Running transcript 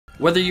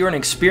Whether you're an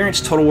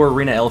experienced Total War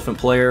Arena Elephant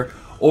player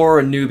or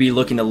a newbie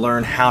looking to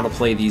learn how to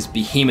play these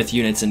behemoth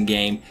units in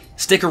game,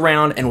 stick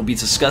around and we'll be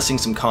discussing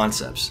some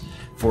concepts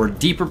for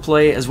deeper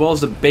play as well as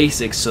the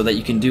basics so that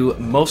you can do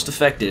most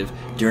effective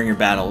during your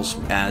battles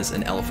as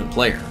an elephant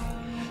player.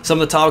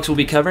 Some of the topics we'll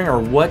be covering are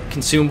what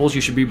consumables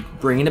you should be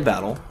bringing to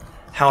battle,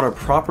 how to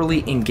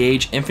properly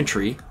engage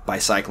infantry by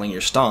cycling your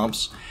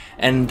stomps,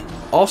 and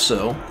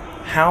also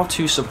how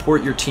to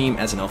support your team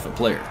as an elephant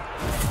player.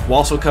 We'll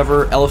also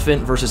cover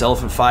elephant versus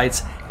elephant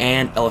fights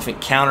and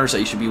elephant counters that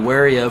you should be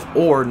wary of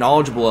or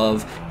knowledgeable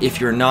of if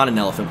you're not an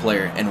elephant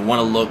player and want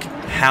to look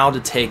how to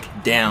take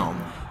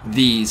down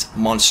these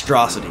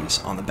monstrosities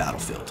on the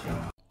battlefield.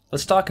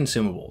 Let's talk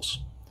consumables.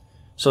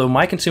 So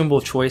my consumable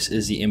of choice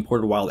is the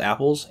imported wild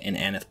apples and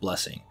Aneth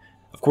Blessing.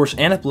 Of course,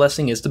 Aneth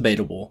Blessing is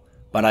debatable,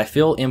 but I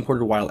feel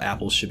imported wild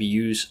apples should be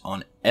used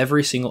on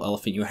every single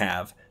elephant you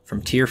have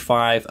from tier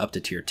 5 up to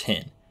tier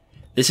 10.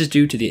 This is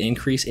due to the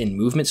increase in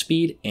movement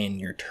speed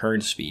and your turn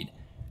speed.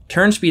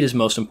 Turn speed is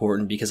most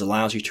important because it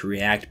allows you to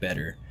react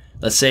better.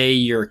 Let's say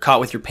you're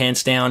caught with your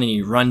pants down and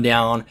you run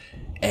down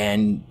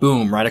and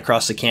boom, right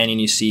across the canyon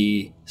you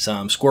see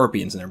some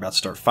scorpions and they're about to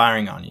start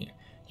firing on you.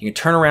 You can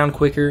turn around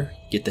quicker,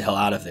 get the hell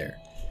out of there.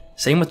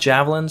 Same with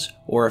javelins,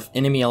 or if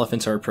enemy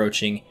elephants are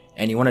approaching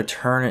and you want to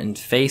turn and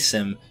face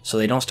them so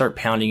they don't start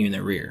pounding you in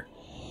the rear.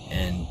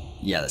 And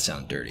yeah, that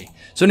sounds dirty.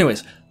 So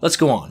anyways, let's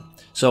go on.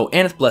 So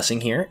Aneth Blessing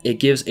here, it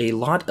gives a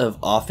lot of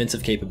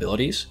offensive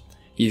capabilities.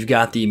 You've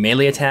got the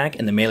melee attack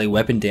and the melee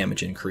weapon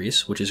damage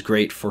increase, which is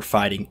great for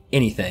fighting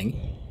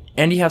anything.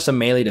 And you have some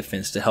melee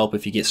defense to help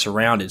if you get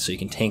surrounded so you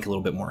can tank a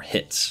little bit more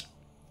hits.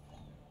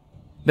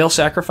 Bale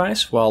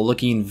Sacrifice, while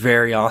looking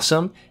very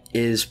awesome,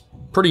 is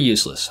pretty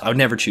useless. I would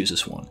never choose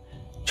this one.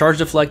 Charge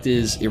Deflect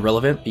is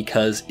irrelevant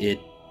because it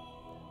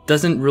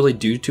doesn't really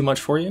do too much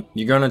for you.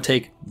 You're going to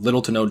take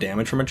little to no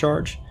damage from a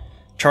charge.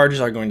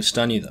 Charges are going to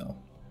stun you though.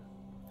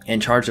 And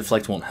Charge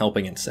Deflect won't help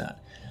against that.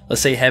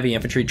 Let's say heavy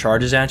infantry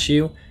charges at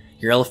you,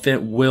 your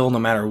elephant will, no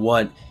matter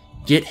what,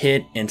 get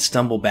hit and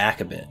stumble back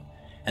a bit.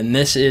 And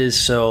this is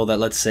so that,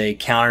 let's say,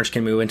 counters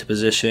can move into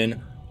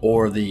position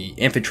or the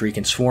infantry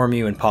can swarm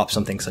you and pop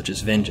something such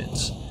as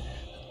Vengeance.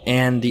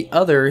 And the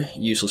other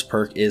useless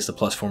perk is the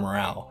 +4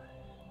 morale.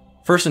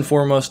 First and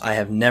foremost, I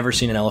have never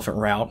seen an elephant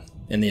rout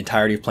in the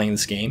entirety of playing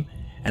this game,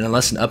 and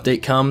unless an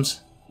update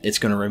comes, it's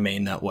going to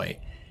remain that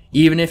way.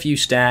 Even if you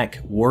stack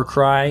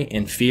Warcry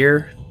and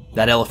Fear,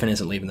 that elephant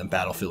isn't leaving the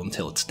battlefield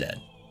until it's dead.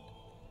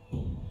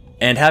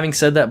 And having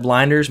said that,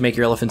 blinders make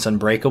your elephants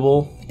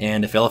unbreakable,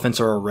 and if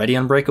elephants are already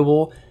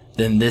unbreakable,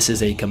 then this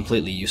is a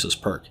completely useless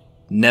perk.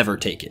 Never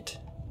take it.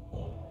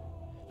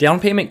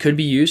 Down payment could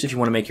be used if you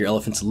want to make your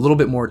elephants a little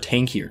bit more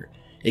tankier.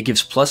 It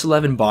gives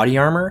 +11 body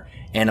armor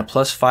and a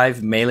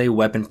 +5 melee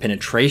weapon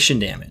penetration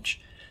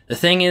damage. The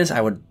thing is, I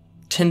would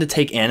tend to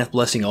take Aneth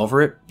Blessing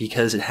over it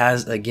because it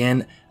has,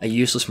 again, a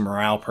useless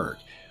morale perk,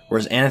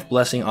 whereas Aneth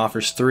Blessing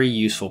offers 3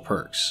 useful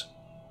perks.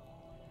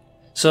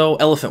 So,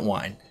 Elephant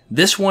Wine.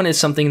 This one is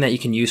something that you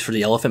can use for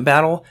the elephant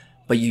battle,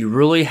 but you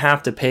really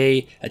have to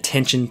pay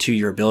attention to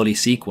your ability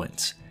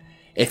sequence.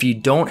 If you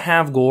don't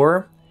have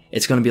Gore,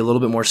 it's going to be a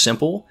little bit more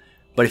simple,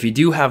 but if you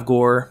do have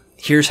Gore,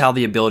 here's how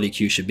the ability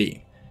queue should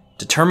be.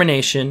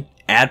 Determination,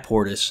 Ad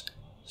Portus,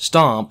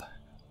 Stomp,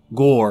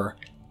 Gore,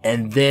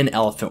 and then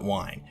Elephant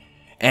Wine.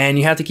 And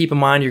you have to keep in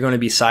mind you're going to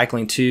be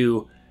cycling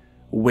too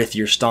with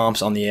your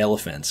stomps on the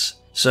elephants.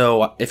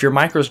 So if your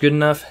micro is good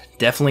enough,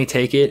 definitely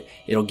take it.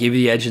 It'll give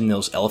you the edge in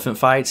those elephant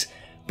fights.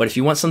 But if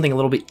you want something a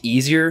little bit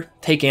easier,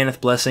 take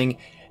Aneth Blessing.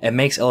 It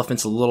makes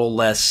elephants a little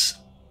less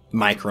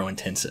micro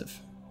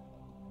intensive.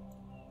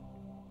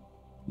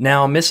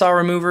 Now, Missile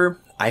Remover,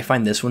 I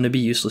find this one to be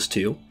useless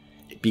too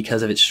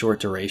because of its short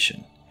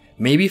duration.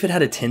 Maybe if it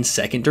had a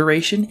 10-second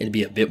duration, it'd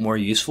be a bit more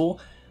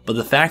useful. But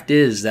the fact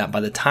is that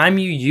by the time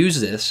you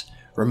use this,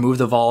 remove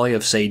the volley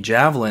of, say,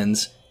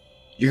 javelins,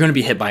 you're going to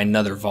be hit by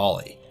another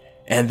volley.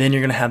 And then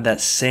you're going to have that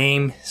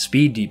same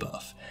speed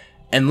debuff.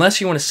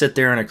 Unless you want to sit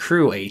there and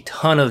accrue a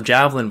ton of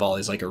javelin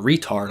volleys like a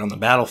retard on the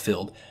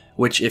battlefield,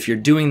 which if you're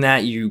doing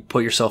that, you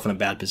put yourself in a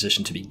bad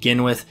position to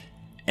begin with,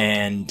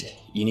 and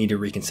you need to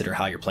reconsider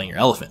how you're playing your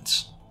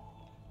elephants.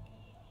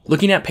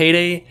 Looking at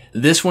Payday,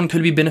 this one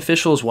could be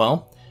beneficial as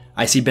well.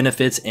 I see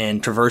benefits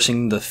in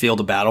traversing the field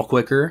of battle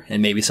quicker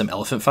and maybe some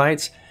elephant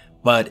fights,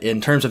 but in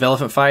terms of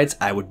elephant fights,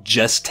 I would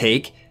just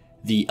take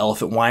the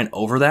Elephant Wine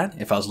over that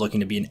if I was looking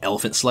to be an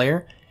elephant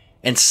slayer.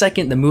 And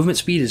second, the movement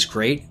speed is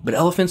great, but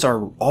elephants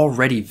are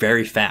already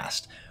very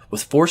fast.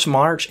 With Forced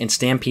March and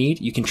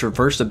Stampede, you can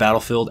traverse the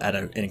battlefield at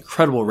an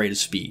incredible rate of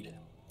speed.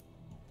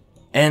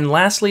 And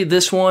lastly,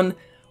 this one,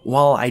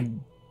 while I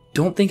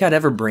don't think I'd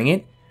ever bring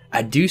it,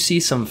 I do see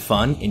some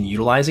fun in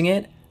utilizing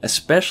it,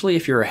 especially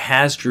if you're a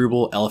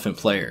Hasdrubal elephant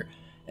player,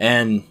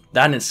 and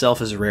that in itself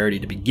is a rarity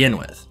to begin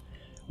with.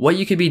 What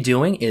you could be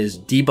doing is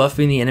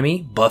debuffing the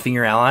enemy, buffing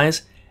your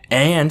allies,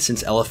 and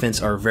since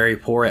elephants are very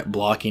poor at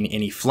blocking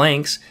any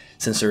flanks,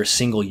 since they're a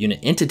single unit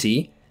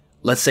entity,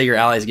 let's say your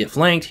allies get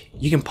flanked,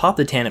 you can pop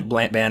the Tannet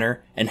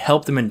banner and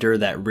help them endure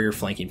that rear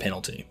flanking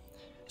penalty.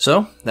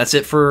 So that's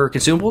it for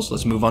consumables.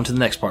 Let's move on to the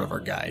next part of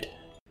our guide.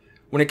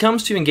 When it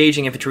comes to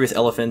engaging infantry with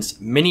elephants,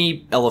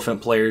 many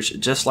elephant players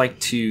just like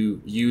to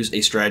use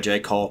a strategy I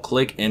call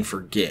click and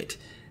forget.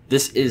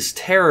 This is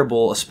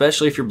terrible,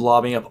 especially if you're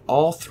blobbing up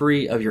all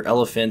 3 of your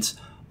elephants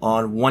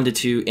on 1 to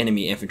 2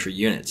 enemy infantry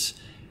units.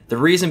 The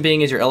reason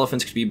being is your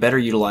elephants could be better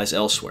utilized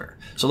elsewhere.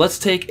 So let's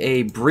take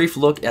a brief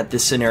look at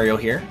this scenario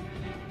here,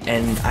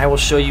 and I will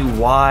show you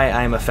why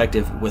I am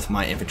effective with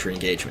my infantry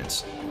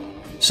engagements.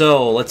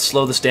 So let's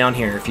slow this down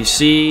here. If you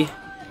see,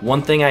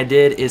 one thing I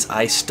did is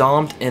I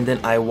stomped and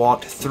then I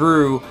walked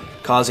through,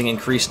 causing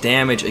increased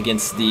damage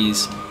against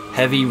these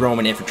heavy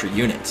Roman infantry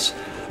units.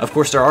 Of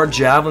course, there are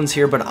javelins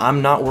here, but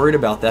I'm not worried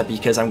about that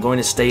because I'm going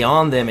to stay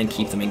on them and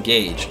keep them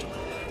engaged.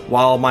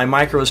 While my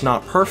micro is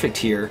not perfect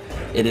here,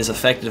 it is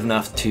effective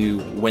enough to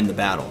win the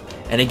battle.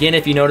 And again,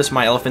 if you notice,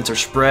 my elephants are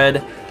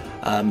spread.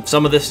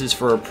 Some of this is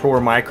for a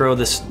poor micro.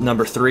 This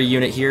number 3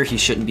 unit here, he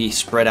shouldn't be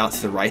spread out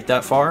to the right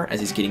that far as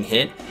he's getting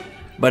hit.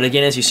 But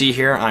again, as you see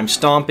here, I'm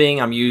stomping,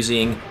 I'm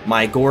using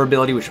my gore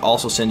ability, which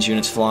also sends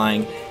units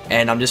flying,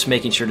 and I'm just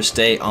making sure to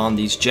stay on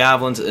these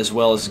javelins as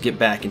well as get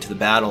back into the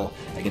battle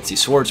against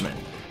these swordsmen.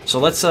 So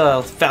let's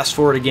fast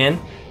forward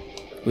again.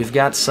 We've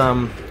got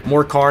some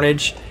more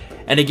carnage,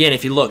 and again,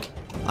 if you look,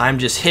 I'm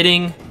just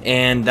hitting,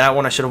 and that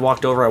one I should have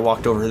walked over, I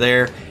walked over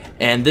there,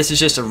 and this is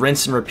just a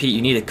rinse and repeat.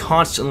 You need to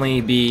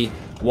constantly be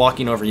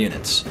walking over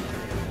units.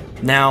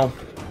 Now,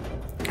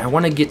 I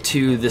want to get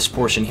to this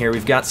portion here.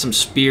 We've got some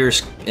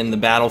spears in the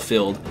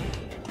battlefield,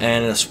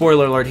 and a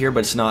spoiler alert here,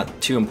 but it's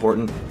not too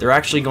important. They're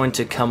actually going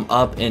to come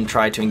up and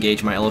try to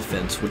engage my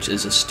elephants, which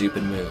is a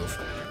stupid move.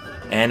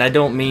 And I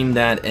don't mean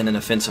that in an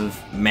offensive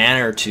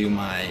manner to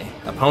my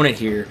opponent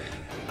here.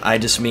 I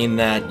just mean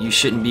that you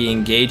shouldn't be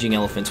engaging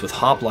elephants with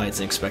hoplites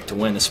and expect to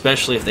win,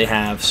 especially if they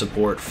have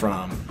support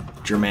from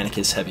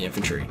Germanicus heavy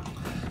infantry.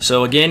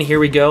 So again, here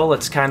we go.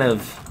 Let's kind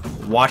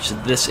of watch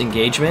this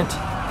engagement.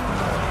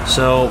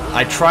 So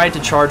I tried to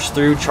charge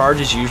through.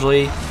 Charges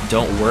usually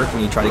don't work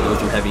when you try to go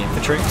through heavy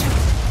infantry.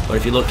 But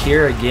if you look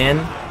here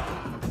again,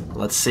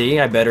 let's see,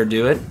 I better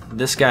do it.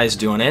 This guy's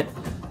doing it.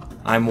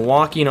 I'm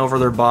walking over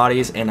their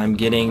bodies and I'm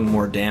getting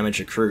more damage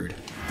accrued.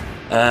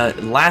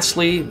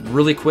 Lastly,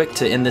 really quick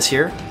to end this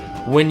here,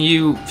 when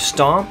you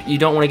stomp, you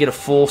don't want to get a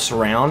full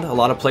surround. A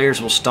lot of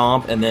players will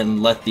stomp and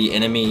then let the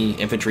enemy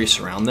infantry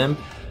surround them.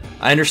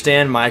 I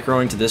understand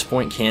microing to this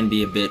point can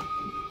be a bit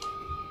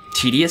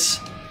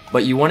tedious,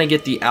 but you want to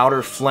get the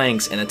outer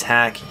flanks and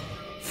attack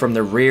from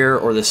the rear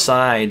or the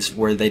sides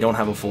where they don't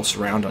have a full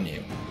surround on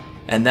you.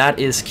 And that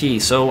is key.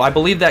 So I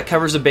believe that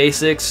covers the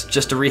basics.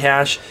 Just to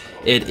rehash,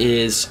 it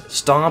is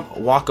stomp,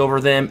 walk over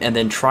them, and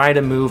then try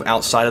to move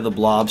outside of the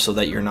blob so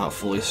that you're not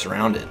fully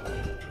surrounded.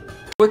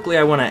 Quickly,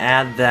 I want to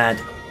add that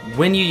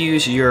when you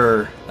use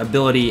your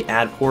ability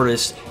Ad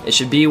Portus, it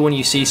should be when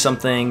you see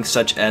something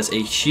such as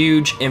a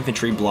huge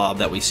infantry blob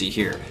that we see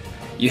here.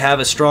 You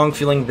have a strong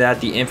feeling that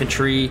the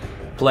infantry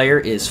player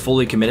is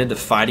fully committed to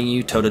fighting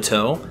you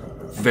toe-to-toe.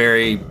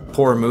 Very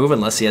poor move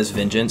unless he has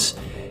vengeance.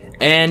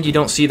 And you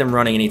don't see them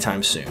running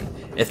anytime soon.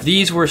 If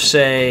these were,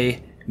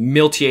 say,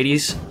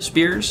 Miltiades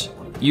spears,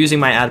 using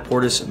my Ad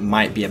Portus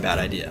might be a bad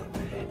idea.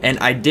 And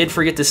I did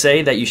forget to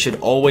say that you should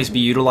always be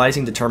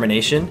utilizing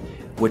Determination,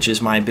 which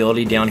is my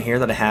ability down here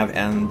that I have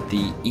on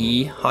the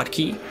E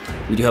hotkey.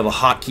 We do have a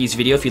hotkeys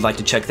video if you'd like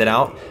to check that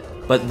out.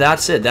 But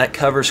that's it, that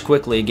covers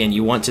quickly. Again,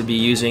 you want to be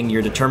using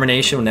your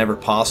Determination whenever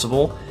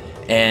possible,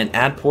 and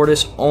Ad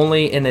Portus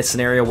only in a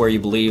scenario where you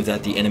believe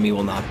that the enemy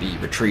will not be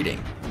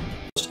retreating.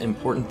 The most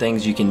important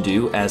things you can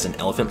do as an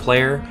elephant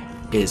player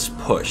is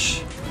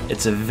push.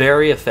 It's a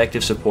very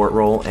effective support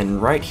role,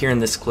 and right here in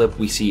this clip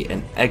we see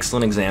an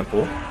excellent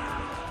example.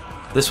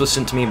 This was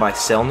sent to me by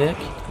Selnick,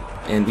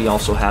 and we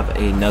also have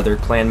another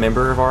clan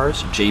member of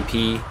ours,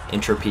 JP,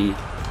 Entropy,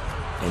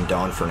 and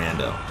Don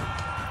Fernando.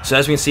 So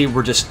as we can see,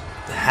 we're just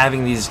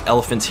having these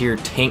elephants here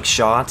tank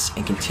shots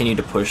and continue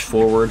to push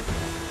forward.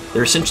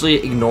 They're essentially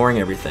ignoring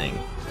everything.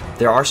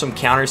 There are some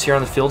counters here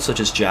on the field, such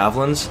as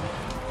javelins,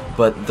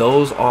 but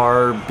those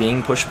are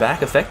being pushed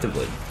back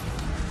effectively.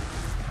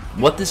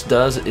 What this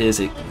does is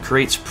it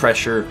creates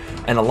pressure,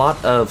 and a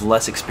lot of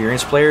less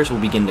experienced players will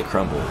begin to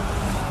crumble.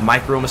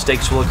 Micro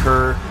mistakes will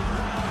occur,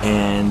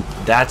 and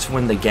that's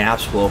when the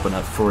gaps will open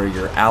up for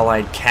your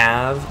allied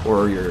cav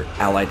or your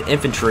allied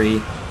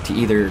infantry to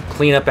either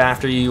clean up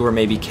after you or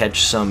maybe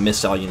catch some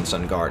missile units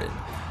unguarded.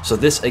 So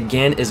this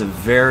again is a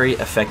very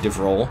effective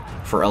role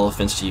for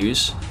elephants to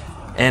use,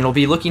 and we'll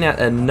be looking at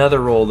another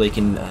role they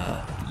can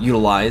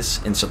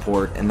utilize and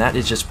support, and that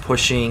is just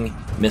pushing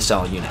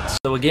missile units.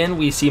 So again,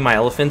 we see my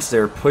elephants,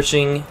 they're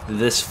pushing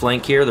this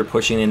flank here, they're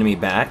pushing the enemy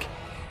back,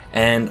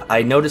 and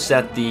I noticed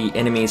that the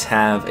enemies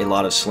have a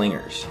lot of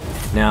slingers.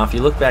 Now if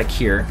you look back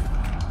here,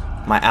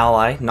 my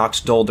ally, Nox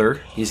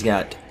Dolder, he's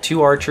got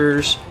 2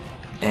 archers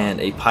and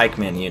a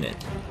pikeman unit.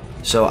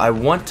 So I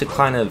want to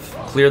kind of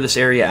clear this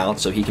area out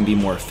so he can be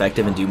more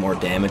effective and do more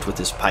damage with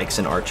his pikes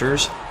and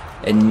archers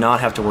and not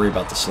have to worry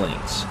about the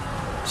slings.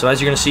 So as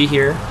you're going to see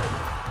here,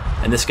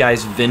 and this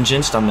guy's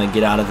vengeance, I'm going to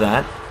get out of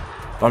that.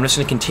 but I'm just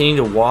going to continue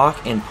to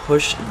walk and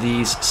push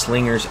these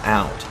slingers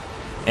out.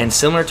 And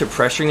similar to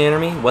pressuring the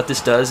enemy, what this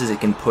does is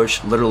it can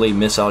push literally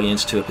missile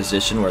units to a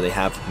position where they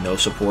have no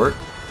support,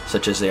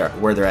 such as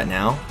where they're at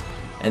now.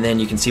 And then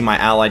you can see my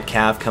allied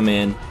cav come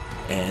in,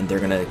 and they're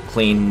going to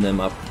clean them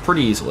up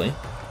pretty easily.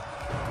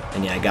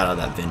 And yeah, I got out of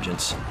that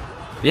vengeance.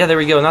 But yeah, there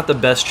we go. Not the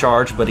best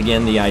charge, but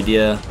again, the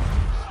idea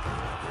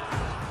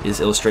is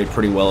illustrated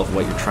pretty well of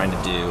what you're trying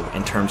to do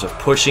in terms of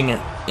pushing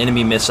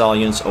enemy missile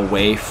units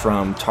away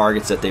from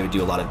targets that they would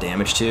do a lot of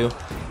damage to.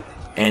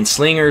 And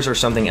slingers are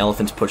something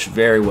elephants push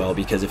very well,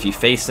 because if you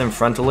face them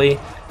frontally,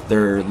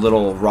 their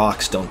little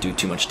rocks don't do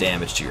too much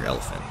damage to your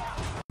elephant.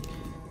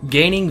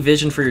 Gaining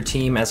vision for your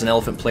team as an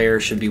elephant player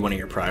should be one of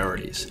your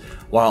priorities.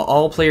 While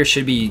all players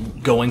should be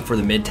going for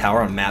the mid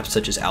tower on maps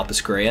such as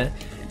Alpes Grea,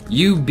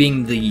 you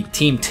being the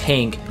team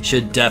tank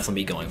should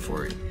definitely be going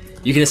for it.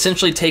 You can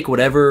essentially take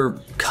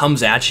whatever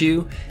comes at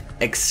you,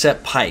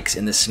 except pikes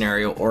in this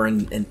scenario, or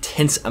an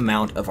intense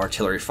amount of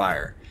artillery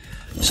fire.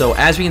 So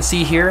as we can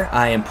see here,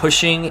 I am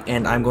pushing,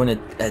 and I'm going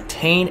to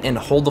attain and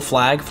hold the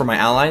flag for my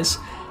allies.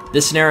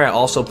 This scenario, I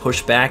also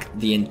push back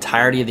the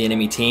entirety of the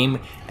enemy team,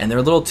 and they're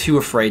a little too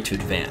afraid to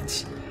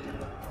advance.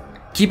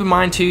 Keep in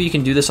mind too, you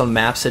can do this on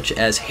maps such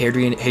as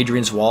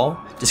Hadrian's Wall.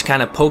 Just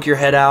kind of poke your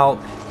head out,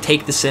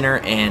 take the center,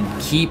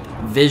 and keep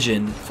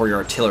vision for your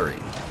artillery.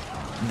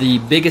 The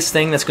biggest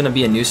thing that's going to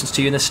be a nuisance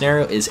to you in this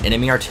scenario is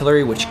enemy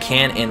artillery, which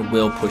can and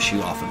will push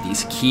you off of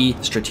these key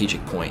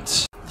strategic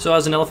points. So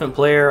as an elephant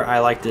player, I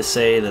like to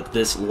say that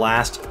this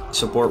last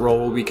support role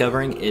we'll be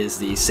covering is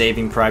the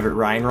Saving Private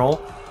Ryan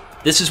role.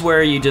 This is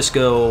where you just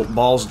go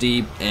balls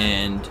deep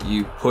and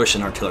you push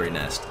an artillery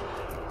nest.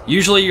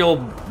 Usually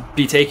you'll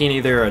be taking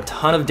either a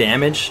ton of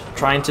damage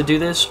trying to do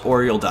this,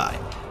 or you'll die.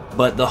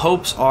 But the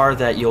hopes are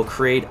that you'll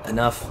create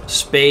enough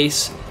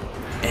space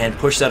and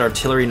push that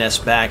artillery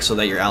nest back so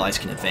that your allies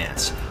can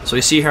advance. So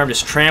you see here I'm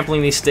just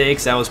trampling these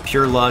stakes. That was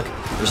pure luck.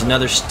 There's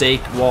another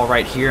stake wall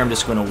right here. I'm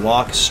just going to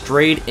walk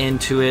straight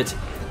into it.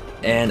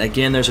 And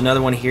again, there's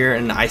another one here,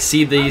 and I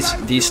see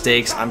these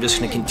stakes. I'm just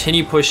going to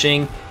continue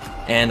pushing,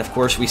 and of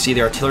course we see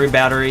the artillery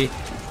battery,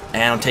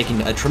 and I'm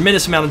taking a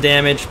tremendous amount of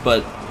damage,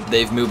 but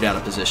they've moved out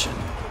of position.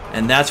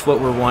 And that's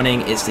what we're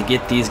wanting, is to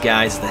get these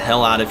guys the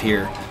hell out of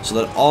here so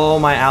that all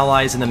my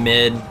allies in the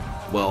mid,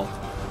 well,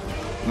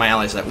 my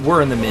allies that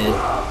were in the mid,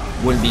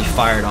 wouldn't be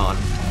fired on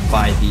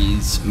by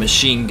these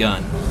machine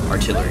gun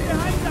artillery.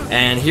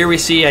 And here we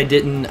see I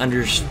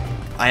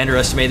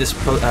underestimated this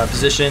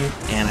position,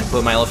 and I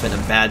put my elephant in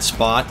a bad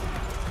spot.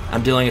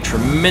 I'm dealing a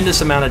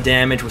tremendous amount of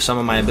damage with some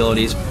of my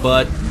abilities,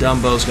 but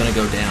Dumbo's gonna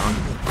go down,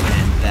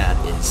 and that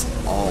is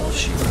all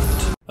she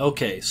wrote.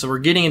 Okay, so we're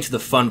getting into the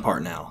fun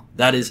part now.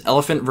 That is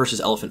elephant versus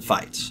elephant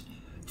fights.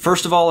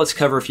 First of all, let's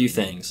cover a few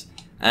things.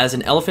 As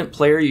an elephant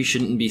player, you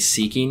shouldn't be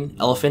seeking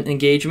elephant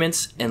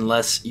engagements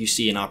unless you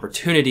see an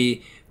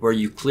opportunity where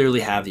you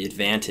clearly have the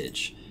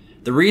advantage.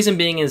 The reason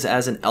being is,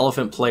 as an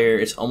elephant player,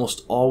 it's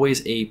almost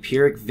always a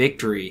Pyrrhic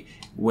victory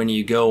when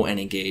you go and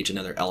engage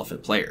another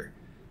elephant player.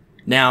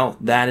 Now,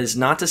 that is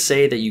not to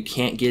say that you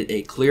can't get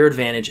a clear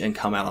advantage and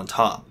come out on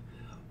top.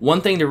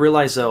 One thing to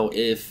realize though,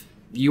 if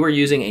you are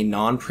using a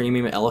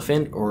non-premium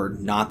elephant or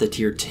not the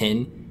tier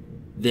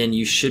 10, then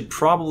you should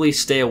probably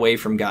stay away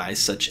from guys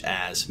such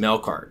as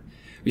Melkart.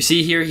 We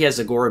see here he has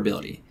a Gore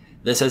ability.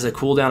 This has a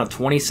cooldown of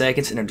 20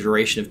 seconds and a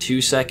duration of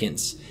 2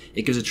 seconds.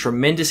 It gives a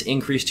tremendous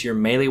increase to your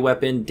melee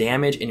weapon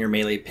damage and your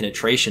melee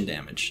penetration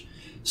damage.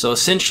 So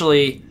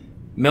essentially,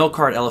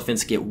 Melkart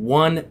elephants get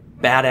one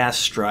badass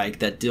strike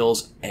that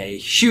deals a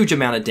huge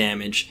amount of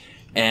damage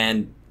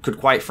and could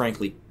quite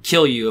frankly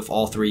kill you if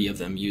all three of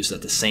them used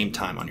at the same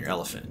time on your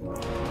elephant.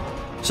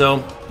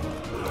 So,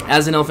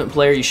 as an elephant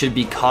player, you should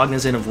be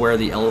cognizant of where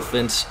the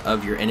elephants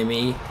of your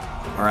enemy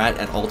are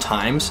at all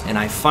times, and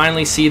I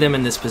finally see them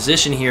in this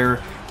position here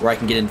where I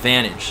can get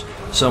advantage.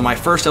 So my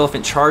first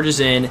elephant charges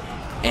in,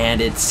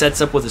 and it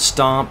sets up with a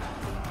stomp.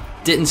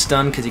 Didn't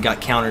stun because he got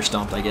counter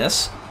stomped, I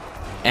guess.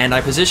 And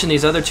I position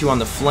these other two on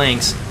the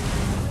flanks,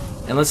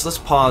 and let's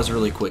pause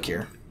really quick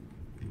here.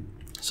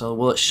 So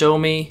will it show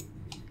me?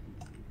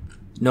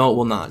 No, it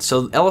will not.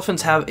 So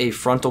elephants have a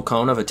frontal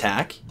cone of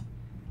attack,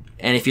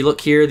 and if you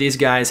look here, these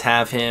guys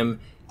have him.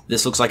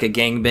 This looks like a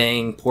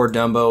gangbang. Poor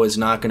Dumbo is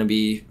not going to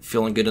be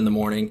feeling good in the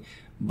morning.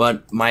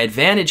 But my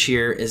advantage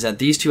here is that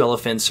these two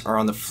elephants are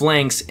on the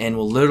flanks and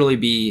will literally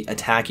be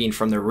attacking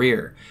from the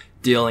rear,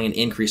 dealing an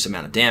increased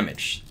amount of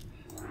damage.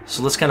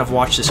 So let's kind of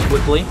watch this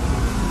quickly.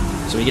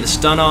 So we get a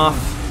stun off.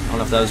 I don't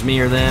know if that was me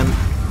or them.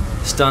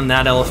 Stun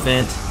that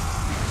elephant.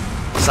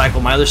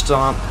 Cycle my other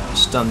stomp.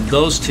 Stun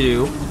those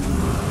two.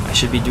 I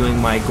should be doing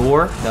my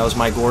Gore. That was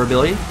my Gore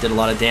ability. Did a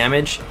lot of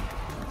damage.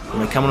 I'm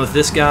going to come in with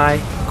this guy.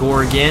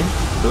 Gore again.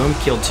 Boom,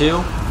 killed two.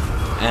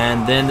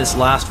 And then this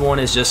last one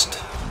is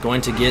just going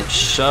to get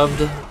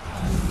shoved.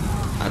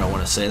 I don't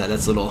want to say that.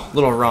 That's a little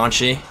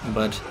raunchy,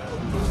 but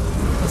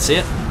let's see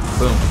it.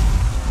 Boom.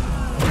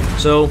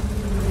 So,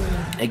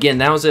 again,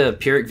 that was a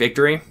Pyrrhic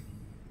victory.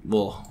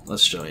 Well,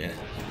 let's show you.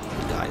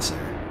 Die,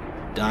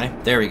 sir. Die?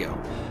 There we go.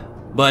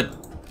 But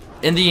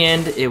in the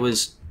end, it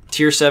was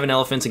tier 7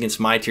 elephants against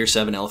my tier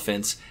 7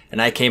 elephants,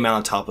 and I came out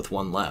on top with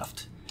one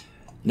left.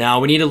 Now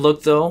we need to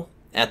look though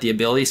at the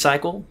ability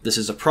cycle. This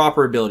is a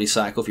proper ability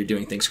cycle if you're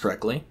doing things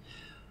correctly.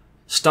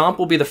 Stomp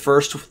will be the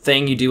first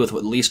thing you do with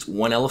at least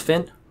one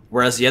elephant,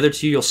 whereas the other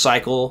two you'll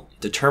cycle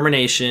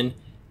Determination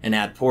and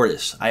Ad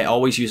Portus. I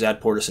always use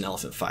Ad Portus in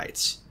elephant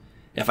fights.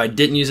 If I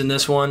didn't use in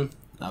this one,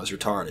 I was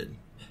retarded.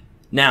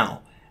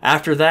 Now,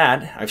 after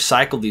that, I've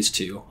cycled these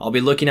two. I'll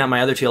be looking at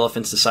my other two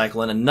elephants to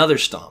cycle in another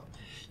Stomp.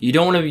 You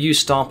don't want to use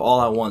Stomp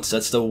all at once.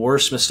 That's the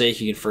worst mistake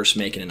you can first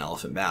make in an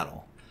elephant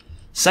battle.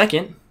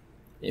 Second,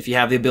 if you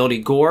have the ability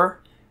Gore,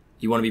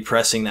 you want to be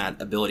pressing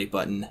that ability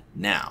button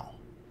now.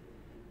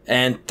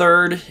 And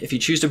third, if you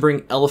choose to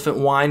bring Elephant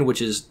Wine,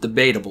 which is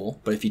debatable,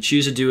 but if you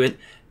choose to do it,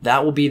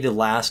 that will be the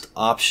last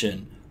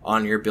option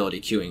on your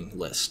ability queuing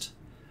list.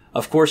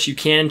 Of course, you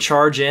can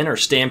charge in or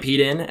stampede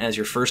in as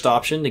your first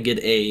option to get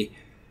a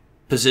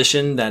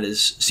position that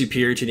is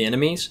superior to the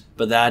enemies,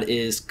 but that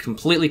is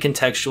completely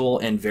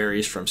contextual and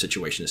varies from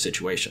situation to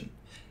situation.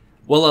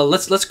 Well,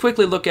 let's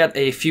quickly look at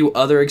a few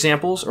other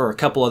examples, or a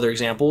couple other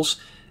examples.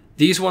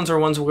 These ones are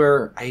ones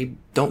where I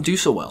don't do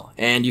so well,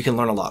 and you can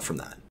learn a lot from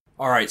that.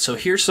 Alright, so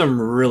here's some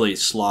really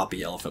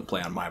sloppy elephant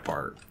play on my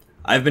part.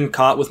 I've been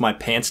caught with my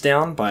pants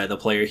down by the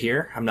player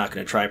here. I'm not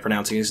going to try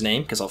pronouncing his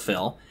name because I'll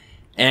fail.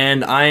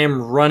 And I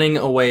am running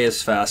away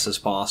as fast as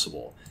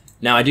possible.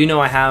 Now, I do know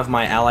I have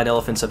my allied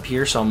elephants up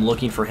here, so I'm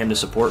looking for him to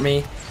support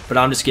me, but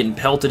I'm just getting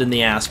pelted in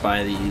the ass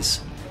by these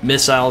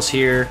missiles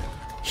here.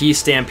 He's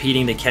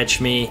stampeding to catch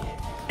me,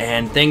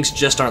 and things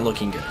just aren't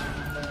looking good.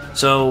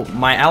 So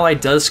my ally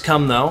does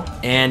come though,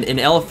 and in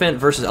elephant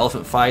versus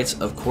elephant fights,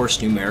 of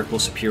course numerical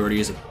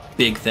superiority is a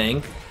big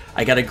thing.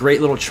 I got a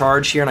great little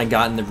charge here and I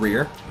got in the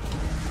rear.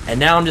 And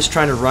now I'm just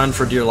trying to run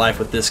for dear life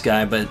with this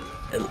guy, but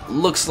it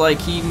looks like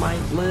he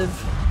might live.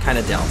 Kind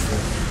of doubtful.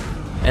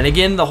 And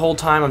again, the whole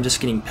time I'm just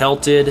getting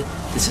pelted.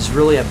 This is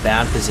really a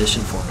bad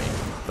position for me,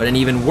 but an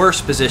even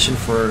worse position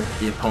for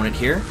the opponent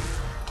here.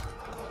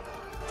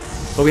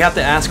 But we have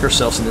to ask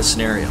ourselves in this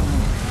scenario,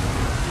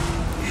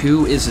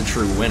 who is the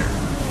true winner?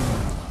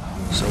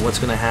 So what's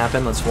going to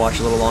happen? Let's watch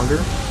a little longer.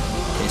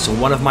 Okay, so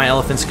one of my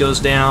elephants goes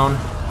down.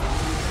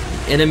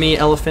 Enemy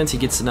elephant, he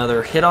gets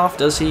another hit off,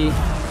 does he?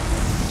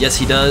 Yes,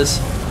 he does.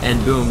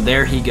 And boom,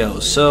 there he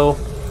goes. So,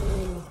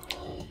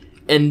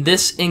 in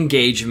this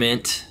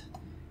engagement,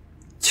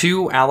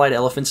 2 allied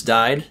elephants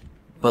died,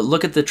 but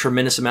look at the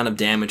tremendous amount of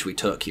damage we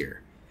took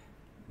here.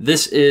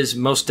 This is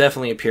most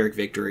definitely a Pyrrhic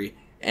victory,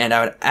 and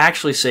I would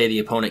actually say the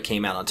opponent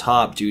came out on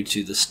top due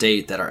to the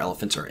state that our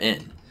elephants are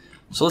in.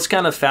 So let's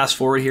kind of fast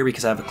forward here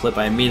because I have a clip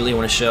I immediately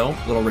want to show,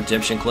 a little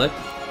redemption clip.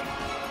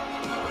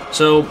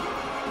 So,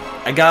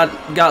 I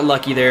got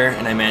lucky there,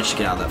 and I managed to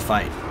get out of that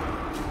fight.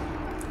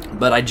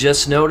 But I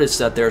just noticed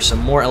that there are some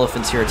more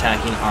elephants here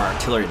attacking our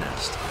artillery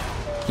nest.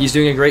 He's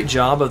doing a great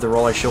job of the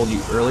role I showed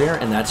you earlier,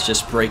 and that's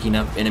just breaking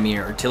up enemy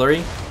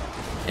artillery.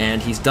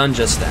 And he's done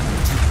just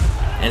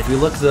that. And if we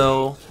look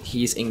though,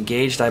 he's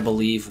engaged, I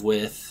believe,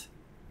 with...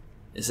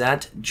 is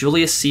that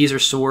Julius Caesar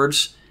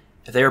swords?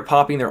 If they were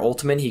popping their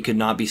ultimate, he could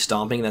not be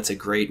stomping. That's a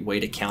great way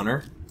to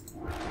counter.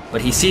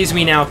 But he sees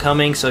me now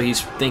coming, so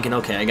he's thinking,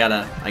 okay, I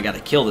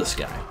gotta kill this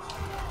guy.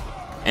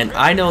 And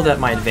I know that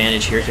my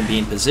advantage here can be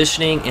in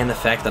positioning and the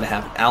fact that I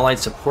have allied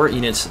support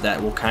units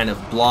that will kind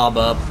of blob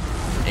up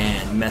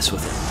and mess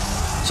with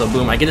him. So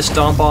boom, I get a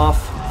stomp off.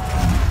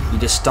 He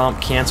just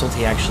stomp canceled.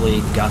 He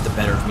actually got the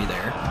better of me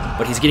there.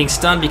 But he's getting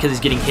stunned because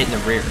he's getting hit in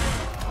the rear.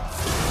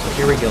 So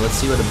here we go. Let's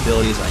see what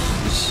abilities I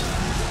use.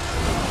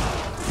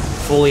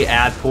 Fully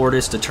Ad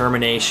Portus,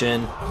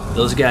 Determination.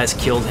 Those guys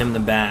killed him in the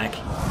back.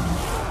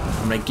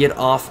 I'm going to get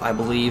off, I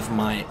believe,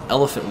 my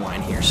Elephant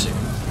Wine here soon.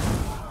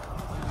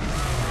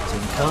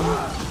 Come.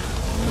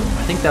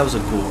 I think that was a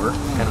Gore.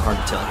 Kind of hard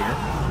to tell here.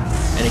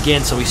 And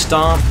again, so we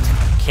stomped,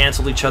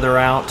 canceled each other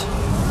out.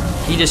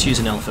 He just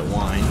used an Elephant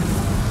Wine.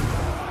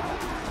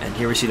 And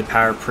here we see the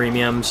power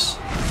premiums.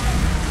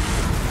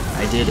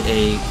 I did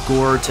a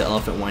Gore to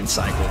Elephant Wine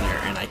cycle there,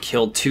 and I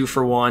killed 2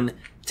 for 1,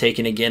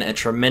 taking again a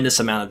tremendous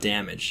amount of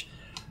damage.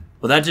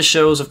 Well, that just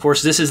shows, of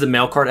course, this is the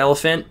mail cart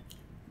elephant.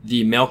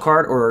 The mail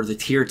cart, or the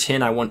tier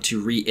 10, I want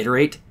to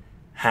reiterate,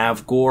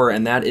 have Gore,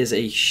 and that is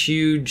a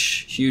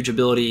huge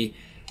ability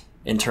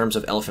in terms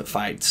of elephant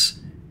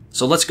fights.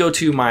 So let's go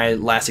to my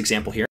last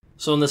example here.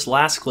 So in this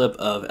last clip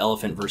of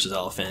elephant versus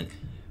elephant,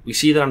 we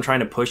see that I'm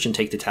trying to push and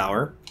take the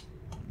tower.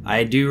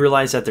 I do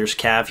realize that there's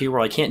Cav here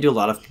where I can't do a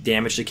lot of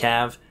damage to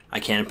Cav. I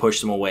can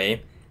push them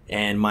away,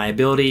 and my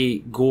ability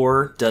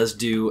Gore does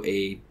do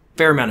a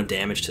fair amount of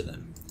damage to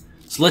them.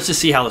 So let's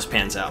just see how this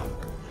pans out.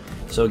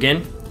 So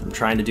again, I'm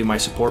trying to do my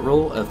support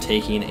role of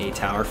taking a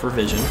tower for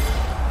vision.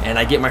 And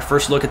I get my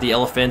first look at the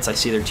elephants. I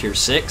see they're tier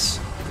 6.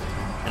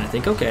 And I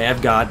think, okay,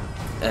 I've got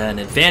an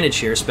advantage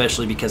here,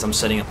 especially because I'm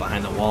setting up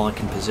behind the wall and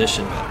can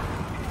position better.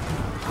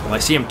 Well, I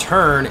see him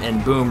turn,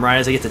 and boom, right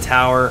as I get the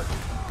tower,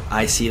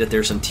 I see that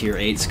there's some tier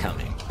 8s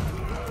coming.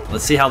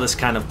 Let's see how this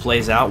kind of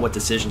plays out, what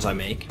decisions I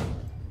make.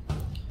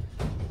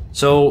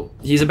 So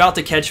he's about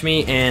to catch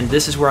me, and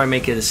this is where I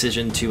make a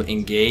decision to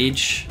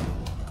engage.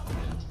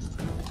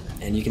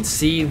 And and you can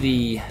see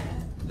the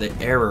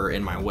error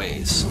in my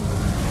ways.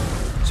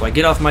 So I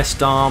get off my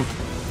stomp,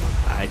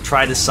 I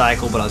tried to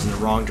cycle, but I was in the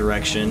wrong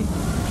direction.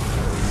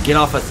 Get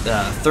off a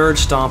third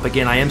stomp.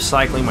 Again, I am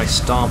cycling my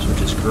stomps,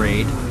 which is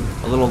great.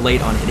 A little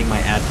late on hitting my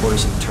ad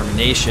portals and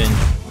determination,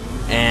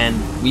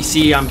 and we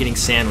see I'm getting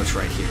sandwiched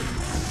right here.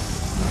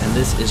 And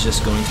this is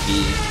just going to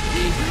be,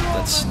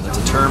 that's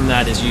a term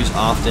that is used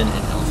often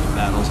in elephant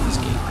battles, is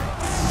game break.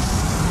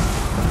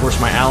 Of course,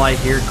 my ally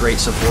here, great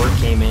support,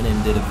 came in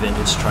and did a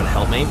vengeance to try to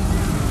help me.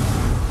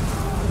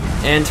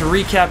 And to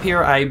recap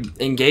here, I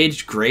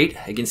engaged great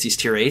against these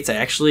tier 8s. I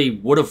actually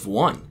would have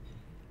won,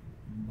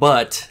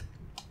 but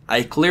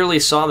I clearly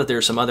saw that there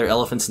were some other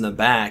elephants in the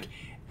back,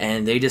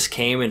 and they just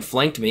came and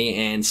flanked me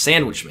and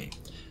sandwiched me.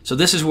 So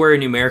this is where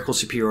numerical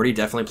superiority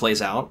definitely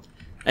plays out.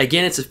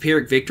 Again, it's a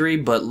Pyrrhic victory,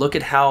 but look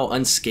at how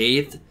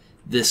unscathed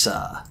this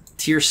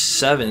tier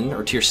 7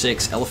 or tier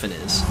 6 elephant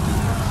is.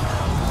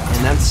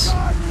 And that's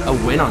a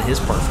win on his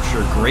part for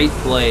sure. Great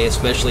play,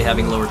 especially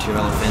having lower tier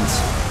elephants.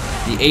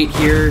 The 8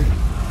 here,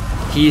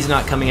 he's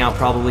not coming out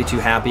probably too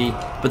happy,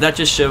 but that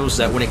just shows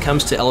that when it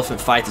comes to elephant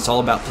fights, it's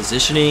all about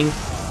positioning.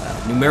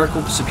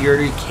 Numerical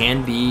superiority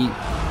can be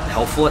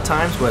helpful at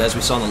times, but as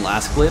we saw in the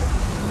last clip,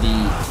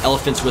 the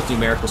elephants with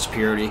numerical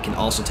superiority can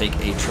also take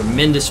a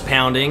tremendous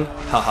pounding,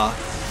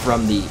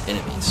 from the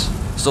enemies.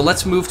 So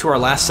let's move to our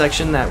last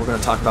section that we're going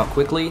to talk about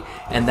quickly,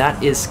 and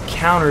that is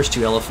counters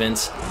to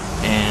elephants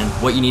and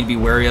what you need to be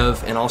wary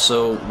of, and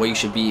also what you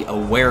should be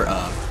aware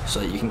of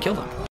so that you can kill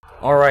them.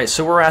 Alright,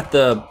 so we're at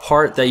the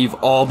part that you've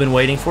all been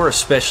waiting for,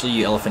 especially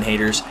you elephant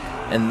haters,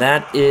 and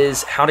that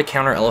is how to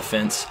counter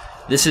elephants.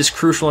 This is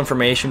crucial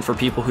information for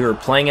people who are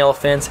playing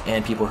elephants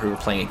and people who are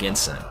playing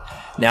against them.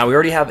 Now, we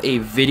already have a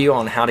video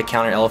on how to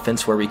counter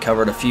elephants where we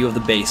covered a few of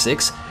the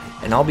basics,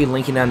 and I'll be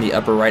linking down in the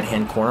upper right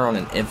hand corner on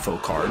an info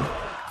card.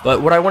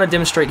 But what I want to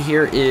demonstrate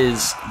here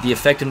is the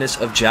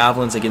effectiveness of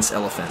javelins against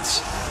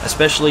elephants,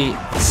 especially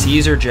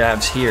Caesar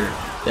jabs here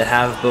that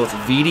have both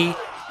VD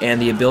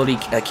and the ability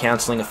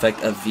canceling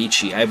effect of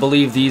Vici. I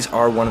believe these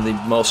are one of the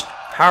most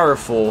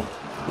powerful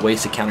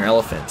ways to counter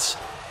elephants.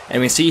 And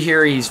we see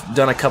here he's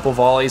done a couple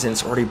volleys and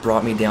it's already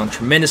brought me down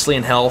tremendously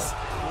in health.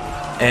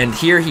 And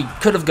here he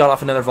could have got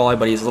off another volley,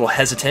 but he's a little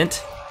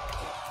hesitant.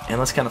 And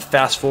let's kind of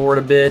fast forward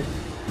a bit.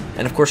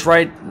 And of course,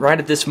 right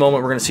at this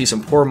moment, we're going to see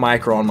some poor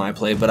micro on my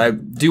play. But I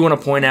do want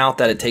to point out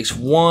that it takes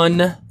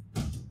 2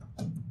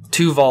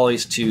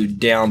 volleys to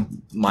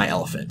down my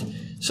elephant.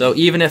 So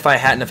even if I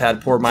hadn't have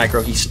had poor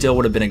micro, he still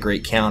would have been a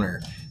great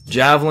counter.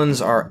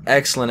 Javelins are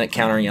excellent at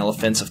countering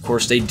elephants. Of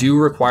course, they do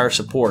require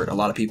support. A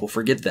lot of people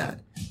forget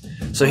that.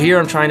 So here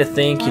I'm trying to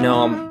think,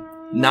 I'm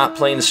not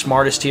playing the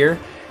smartest here.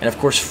 And of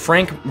course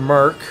Frank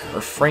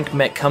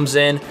Mech comes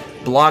in,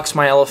 blocks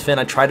my elephant.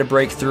 I try to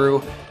break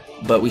through,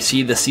 but we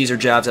see the Caesar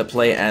jabs at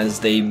play as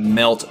they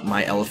melt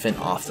my elephant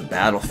off the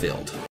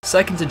battlefield.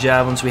 Second to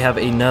javelins, we have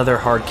another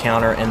hard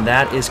counter, and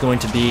that is going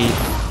to be,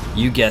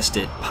 you guessed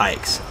it,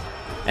 pikes.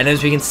 And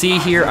as we can see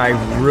here, I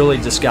really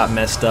just got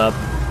messed up.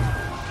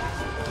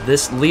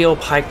 This Leo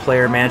pike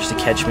player managed to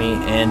catch me,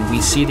 and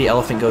we see the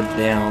elephant go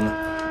down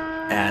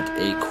at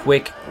a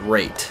quick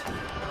rate.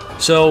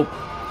 So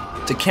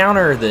to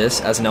counter this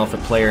as an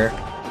elephant player,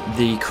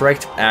 the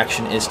correct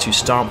action is to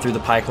stomp through the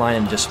pike line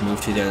and just move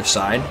to the other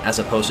side, as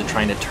opposed to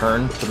trying to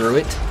turn through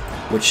it,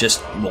 which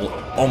just will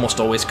almost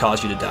always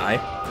cause you to die.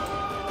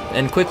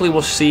 And quickly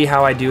we'll see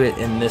how I do it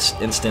in this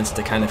instance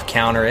to kind of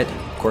counter it.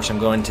 Of course I'm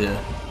going to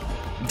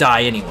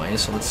die anyway,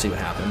 so let's see what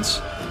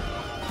happens.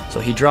 So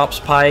he drops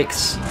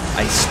pikes,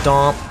 I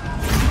stomp,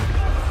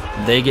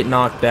 they get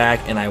knocked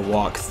back, and I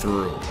walk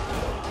through.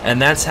 And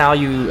that's how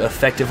you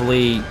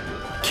effectively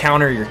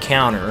counter your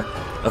counter.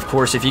 Of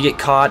course, if you get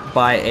caught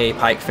by a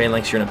pike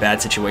phalanx, you're in a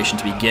bad situation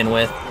to begin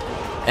with.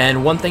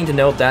 And one thing to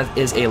note, that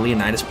is a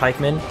Leonidas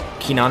pikeman.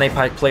 Kinane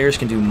pike players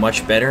can do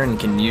much better and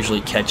can usually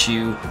catch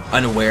you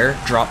unaware,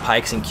 drop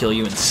pikes, and kill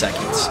you in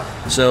seconds.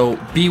 So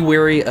be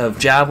wary of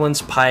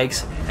javelins,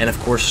 pikes, and of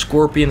course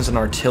scorpions and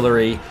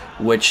artillery,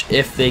 which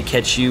if they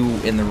catch you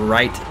in the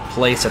right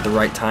place at the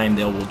right time,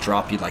 they will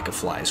drop you like a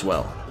fly as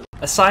well.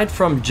 Aside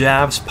from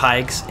jabs,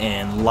 pikes,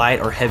 and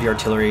light or heavy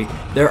artillery,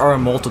 there are a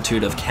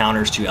multitude of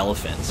counters to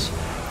elephants.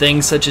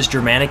 Things such as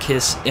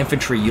Germanicus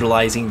infantry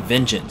utilizing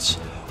vengeance,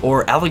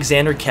 or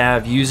Alexander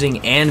Cav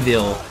using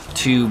anvil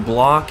to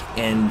block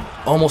and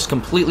almost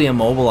completely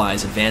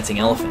immobilize advancing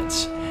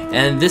elephants.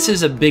 And this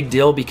is a big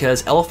deal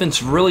because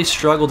elephants really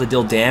struggle to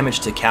deal damage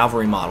to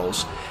cavalry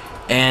models,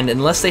 and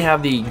unless they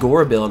have the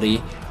gore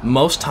ability,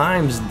 most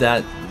times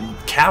that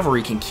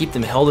cavalry can keep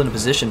them held in a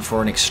position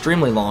for an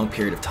extremely long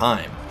period of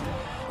time.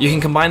 You can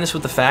combine this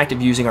with the fact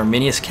of using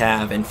Arminius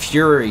Cav and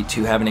Fury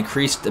to have an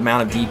increased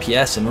amount of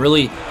DPS and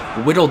really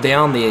whittle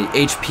down the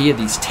HP of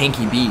these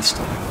tanky beasts.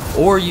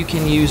 Or you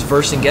can use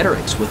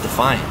Vercingetorix with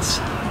Defiance.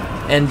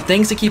 And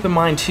things to keep in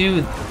mind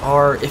too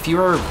are, if you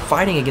are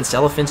fighting against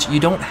elephants, you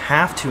don't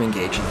have to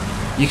engage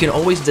them. You can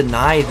always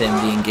deny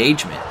them the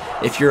engagement.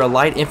 If you're a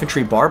light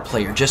infantry bard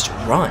player, just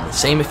run.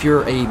 Same if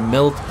you're a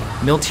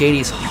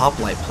Miltiades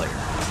hoplite player.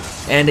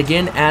 And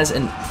again, as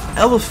an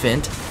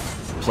elephant,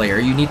 player,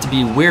 you need to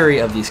be wary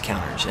of these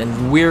counters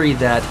and wary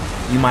that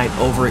you might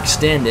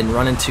overextend and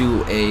run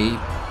into a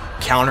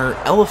counter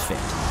elephant,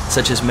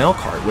 such as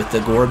Melkart with the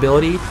Gore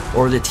ability,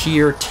 or the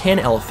tier 10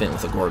 elephant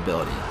with the Gore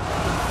ability.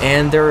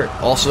 And there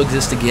also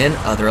exist again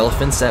other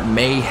elephants that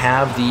may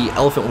have the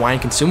Elephant Wine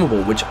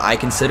consumable, which I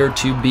consider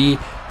to be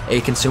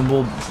a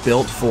consumable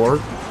built for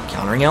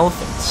countering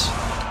elephants.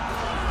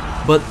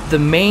 But the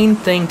main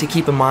thing to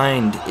keep in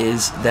mind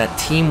is that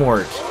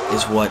teamwork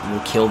is what will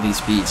kill these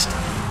beasts.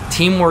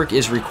 Teamwork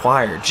is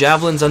required.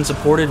 Javelins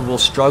unsupported will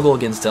struggle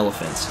against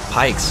elephants.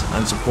 Pikes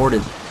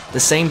unsupported, the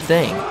same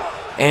thing.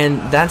 And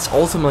that's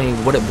ultimately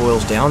what it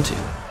boils down to.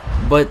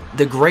 But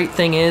the great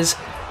thing is,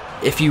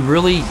 if you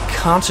really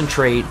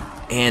concentrate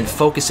and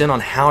focus in on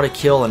how to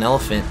kill an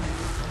elephant,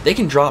 they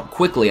can drop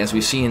quickly, as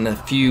we've seen in a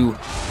few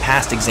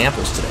past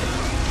examples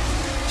today.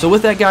 So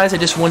with that, guys, I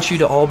just want you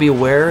to all be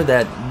aware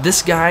that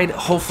this guide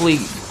hopefully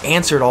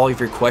answered all of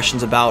your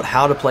questions about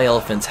how to play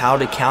elephants, how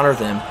to counter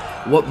them,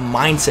 what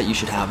mindset you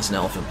should have as an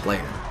elephant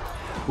player.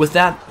 With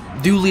that,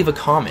 do leave a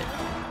comment.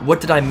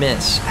 What did I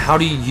miss? How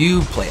do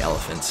you play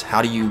elephants?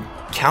 How do you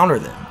counter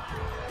them?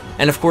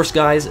 And of course,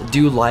 guys,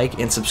 do like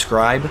and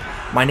subscribe.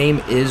 My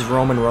name is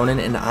Roman Ronan,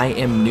 and I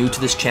am new to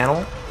this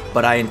channel,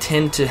 but I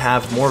intend to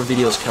have more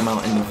videos come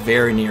out in the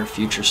very near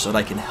future so that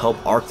I can help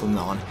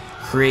Arklanon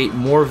create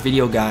more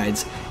video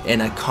guides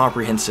in a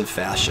comprehensive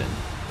fashion.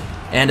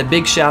 And a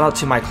big shout out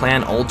to my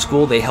clan Old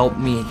School. They helped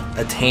me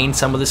attain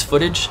some of this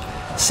footage.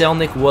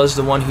 Selnick was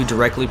the one who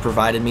directly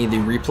provided me the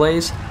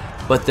replays,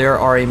 but there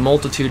are a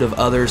multitude of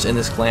others in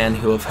this clan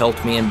who have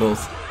helped me in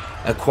both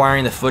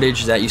acquiring the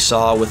footage that you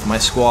saw with my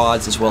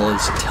squads, as well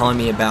as telling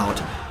me about,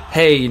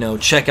 hey, you know,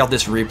 check out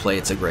this replay,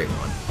 it's a great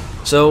one.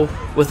 So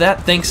with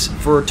that, thanks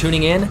for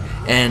tuning in,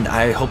 and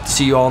I hope to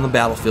see you all on the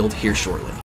battlefield here shortly.